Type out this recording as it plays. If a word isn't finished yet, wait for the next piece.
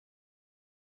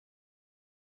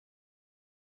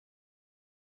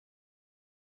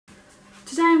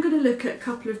Today I'm going to look at a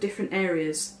couple of different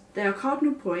areas. They are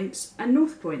cardinal points and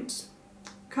north points.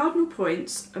 Cardinal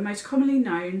points are most commonly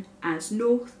known as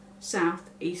north, south,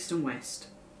 east and west.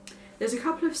 There's a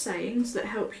couple of sayings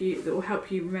that will help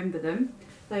you remember them.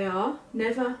 They are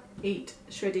never eat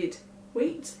shredded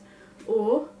wheat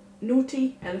or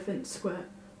naughty elephants squirt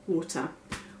water.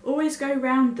 Always go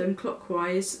round them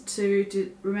clockwise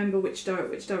to remember which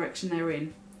direction they're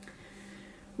in.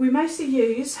 We mostly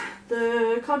use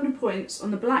the cardinal points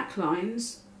on the black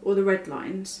lines or the red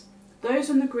lines. Those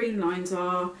on the green lines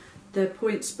are the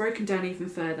points broken down even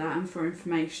further and for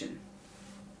information.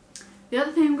 The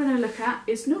other thing I'm going to look at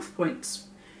is north points.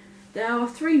 There are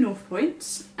 3 north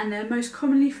points and they're most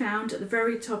commonly found at the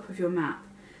very top of your map,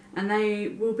 and they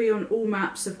will be on all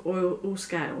maps of all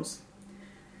scales.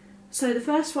 So the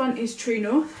first one is true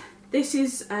north. This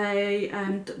is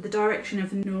the direction of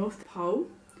the North Pole.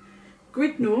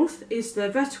 Grid north is the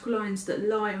vertical lines that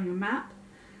lie on your map,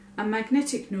 and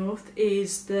magnetic north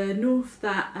is the north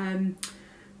that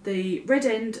the red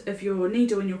end of your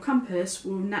needle and your compass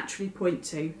will naturally point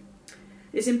to.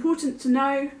 It's important to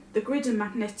know the grid and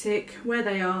magnetic, where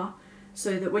they are,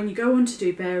 so that when you go on to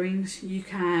do bearings you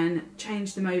can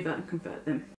change them over and convert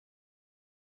them.